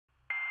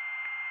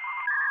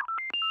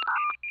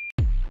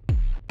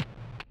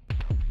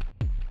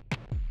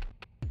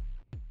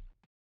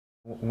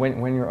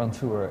When you're on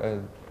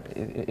tour,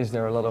 is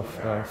there a lot of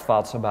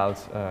thoughts about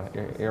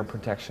ear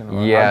protection?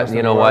 Or yeah,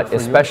 you know what?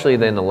 Especially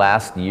in the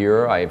last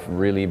year, I've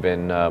really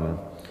been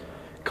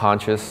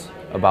conscious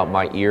about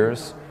my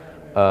ears.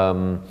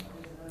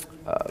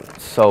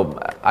 So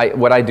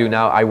what I do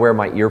now, I wear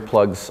my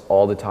earplugs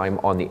all the time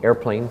on the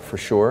airplane for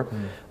sure,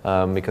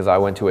 because I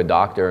went to a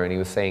doctor and he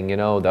was saying, you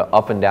know, the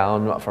up and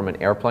down from an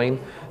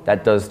airplane,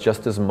 that does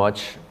just as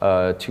much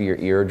to your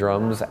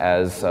eardrums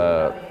as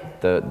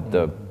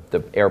the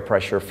air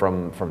pressure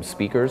from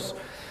speakers.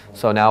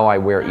 So now I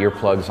wear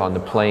earplugs on the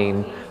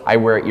plane. I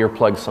wear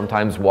earplugs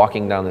sometimes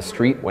walking down the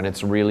street when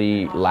it's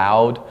really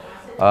loud,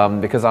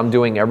 because I'm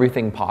doing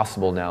everything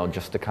possible now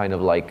just to kind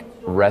of like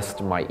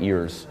rest my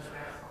ears.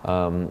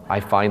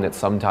 I find that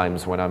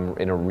sometimes when I'm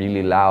in a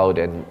really loud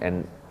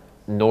and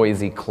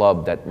noisy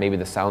club that maybe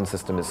the sound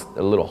system is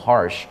a little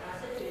harsh,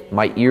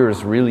 my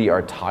ears really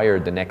are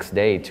tired the next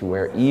day, to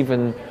where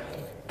even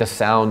the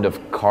sound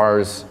of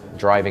cars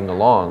driving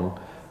along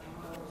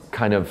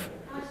kind of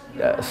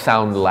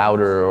sound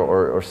louder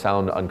or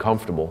sound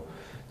uncomfortable.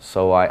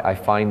 So I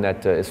find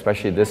that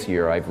especially this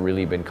year, I've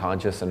really been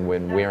conscious and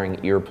been wearing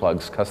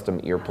earplugs,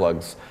 custom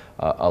earplugs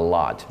a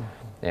lot.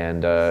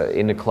 And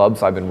in the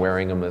clubs, I've been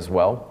wearing them as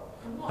well.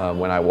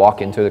 When I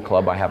walk into the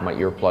club, I have my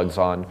earplugs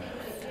on.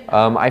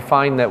 I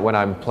find that when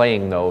I'm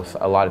playing those,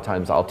 a lot of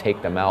times I'll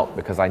take them out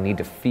because I need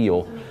to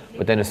feel.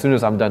 But then as soon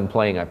as I'm done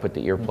playing, I put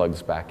the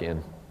earplugs back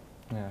in.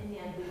 Yeah.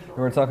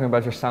 We were talking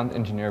about your sound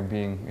engineer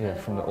being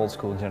from the old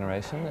school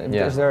generation.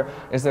 Yeah.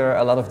 Is there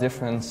a lot of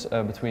difference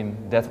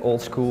between that old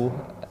school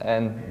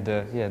and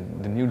the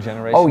new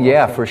generation? Oh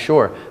yeah, for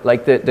sure.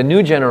 Like the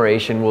new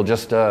generation will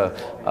just,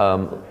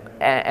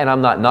 and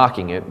I'm not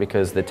knocking it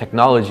because the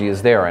technology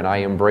is there and I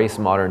embrace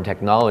modern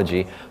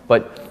technology,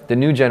 but the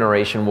new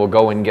generation will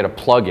go and get a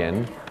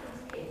plug-in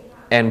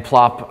and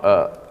plop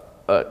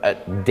a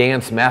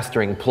dance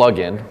mastering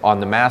plug-in on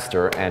the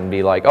master and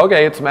be like,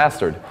 okay, it's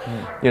mastered,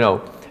 you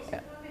know.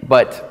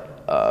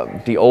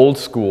 But the old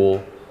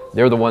school,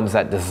 they're the ones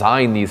that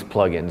design these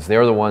plugins.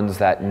 They're the ones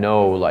that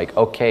know, like,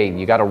 okay,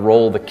 you got to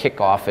roll the kick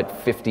off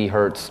at 50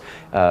 hertz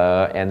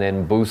and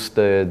then boost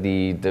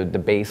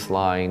the bass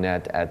line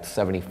at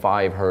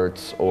 75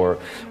 hertz, or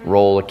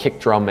roll a kick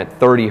drum at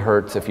 30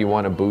 hertz if you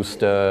want to boost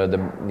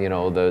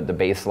the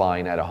bass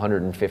line at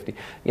 150.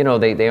 You know,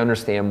 they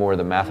understand more of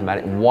the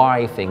mathematics,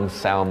 why things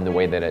sound the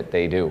way that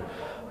they do.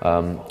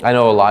 I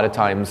know a lot of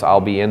times I'll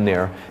be in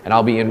there and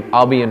I'll be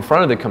in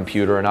front of the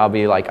computer and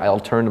I'll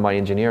turn to my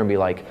engineer and be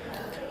like,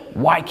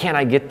 why can't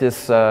I get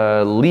this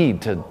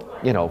lead to,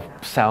 you know,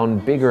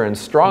 sound bigger and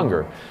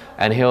stronger?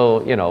 And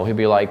he'll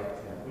be like,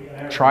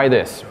 try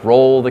this,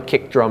 roll the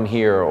kick drum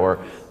here, or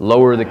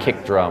lower the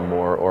kick drum,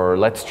 or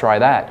let's try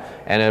that.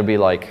 And it'll be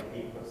like,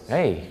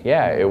 hey,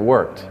 yeah, it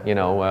worked, you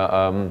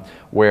know.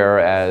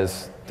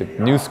 Whereas the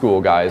new school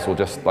guys will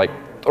just like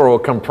throw a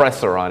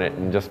compressor on it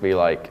and just be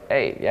like,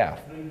 hey, yeah,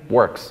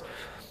 works.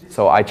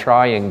 So I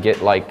try and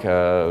get like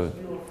a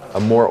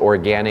more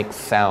organic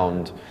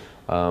sound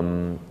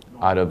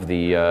out of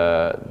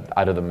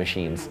the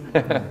machines.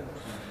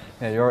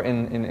 Yeah, you're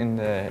in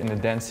the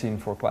dance scene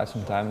for quite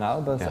some time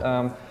now, but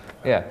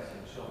yeah,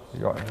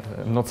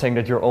 I'm not saying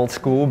that you're old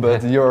school,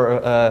 but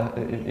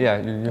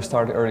you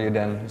started earlier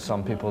than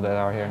some people that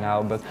are here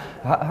now. But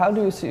how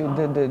do you see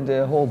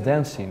the whole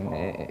dance scene?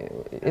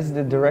 Is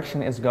the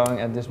direction it's going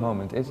at this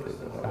moment?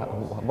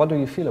 What do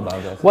you feel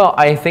about that? Well,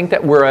 I think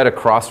that we're at a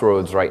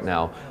crossroads right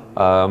now.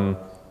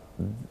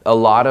 A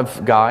lot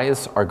of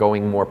guys are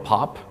going more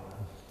pop.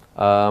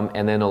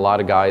 And then a lot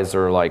of guys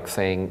are like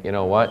saying, you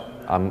know what,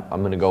 I'm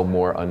going to go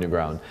more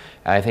underground.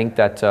 And I think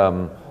that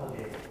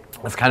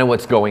that's kind of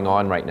what's going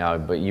on right now.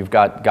 But you've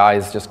got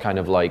guys just kind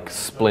of like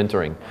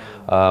splintering.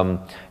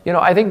 You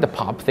know, I think the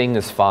pop thing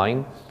is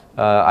fine.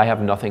 I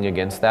have nothing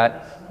against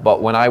that.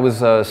 But when I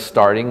was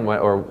starting,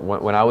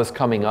 when I was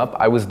coming up,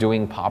 I was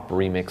doing pop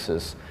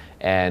remixes.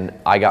 And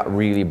I got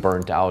really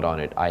burnt out on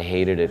it. I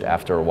hated it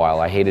after a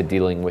while. I hated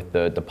dealing with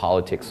the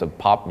politics of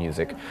pop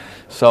music.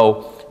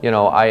 So, you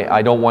know,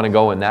 I don't want to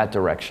go in that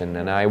direction.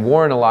 And I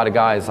warn a lot of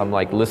guys, I'm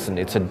like, listen,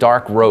 it's a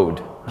dark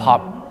road.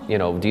 Pop, you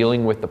know,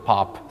 dealing with the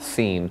pop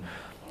scene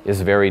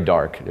is very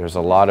dark. There's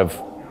a lot of,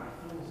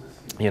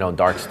 you know,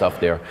 dark stuff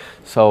there.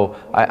 So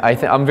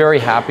I'm very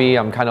happy.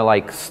 I'm kind of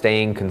like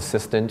staying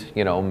consistent,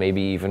 you know,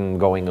 maybe even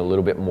going a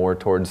little bit more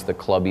towards the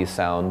clubby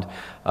sound.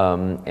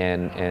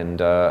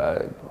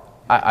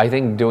 I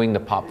think doing the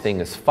pop thing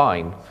is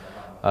fine.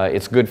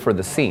 It's good for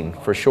the scene,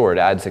 for sure. It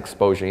adds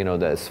exposure. You know,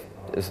 there's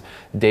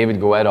David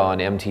Guetta on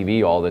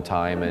MTV all the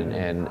time,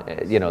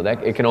 and you know,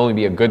 that it can only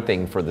be a good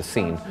thing for the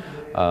scene,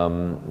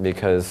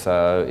 because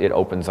it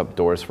opens up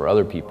doors for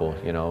other people.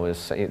 You know,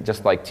 it's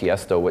just like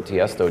Tiesto. What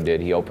Tiesto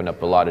did, he opened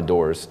up a lot of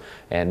doors,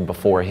 and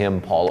before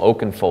him, Paul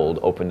Oakenfold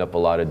opened up a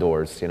lot of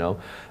doors. You know,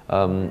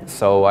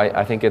 so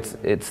I think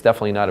it's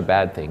definitely not a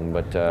bad thing,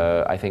 but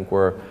I think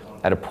we're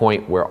at a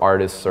point where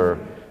artists are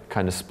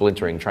kind of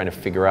splintering, trying to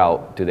figure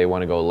out, do they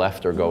want to go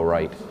left or go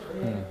right?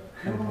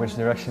 And which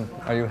direction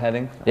are you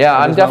heading? Yeah,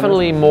 I'm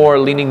definitely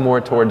leaning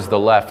more towards the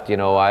left. You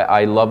know,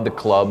 I love the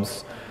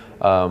clubs.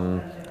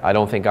 I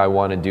don't think I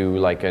want to do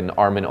like an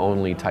Armin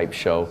only type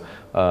show.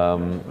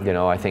 You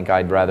know, I think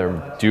I'd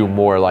rather do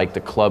more like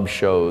the club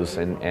shows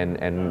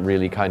and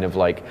really kind of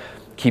like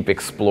keep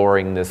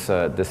exploring this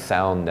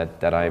sound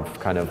that I've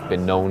kind of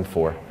been known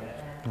for.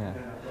 Yeah.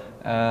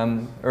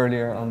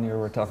 Earlier on you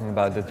were talking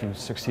about that you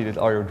succeeded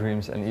all your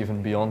dreams and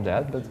even beyond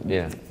that, but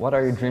yeah. What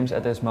are your dreams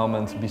at this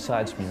moment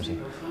besides music?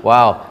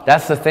 Wow,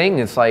 that's the thing.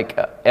 It's like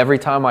every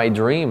time I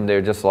dream,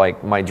 they're just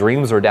like, my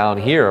dreams are down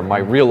here, my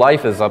real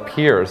life is up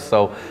here.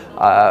 So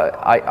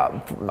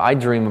I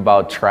dream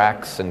about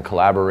tracks and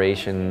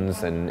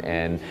collaborations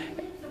and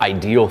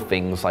ideal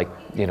things, like,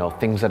 you know,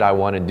 things that I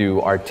want to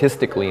do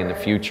artistically in the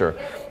future.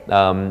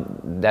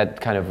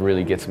 That kind of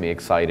really gets me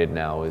excited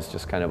now, is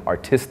just kind of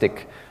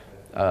artistic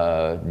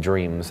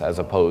dreams, as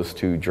opposed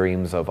to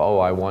dreams of, oh,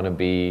 I want to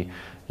be,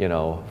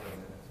 want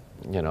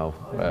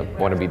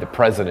to be the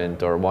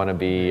president, or want to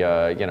be,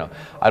 I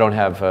don't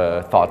have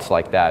thoughts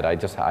like that.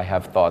 I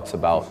have thoughts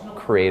about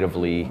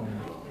creatively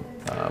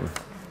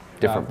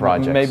different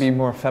projects. Maybe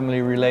more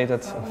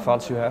family-related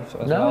thoughts you have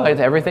as well?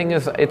 Everything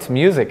is, it's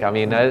music. I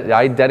mean,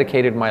 I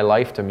dedicated my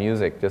life to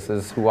music. This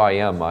is who I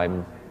am.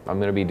 I'm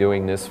going to be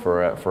doing this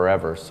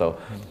forever. So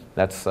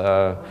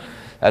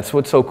that's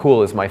what's so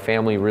cool, is my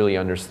family really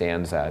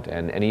understands that,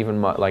 and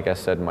even like I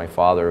said, my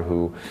father,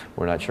 who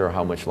we're not sure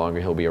how much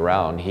longer he'll be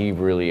around, he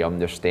really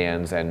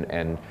understands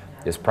and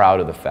is proud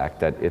of the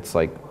fact that it's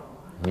like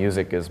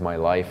music is my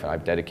life.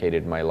 I've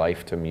dedicated my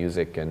life to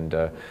music, and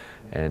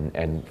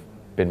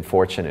been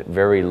fortunate,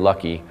 very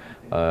lucky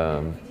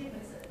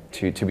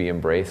to be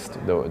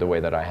embraced the way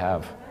that I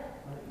have.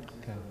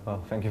 Okay.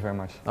 Well, thank you very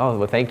much. Oh,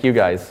 well, thank you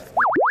guys.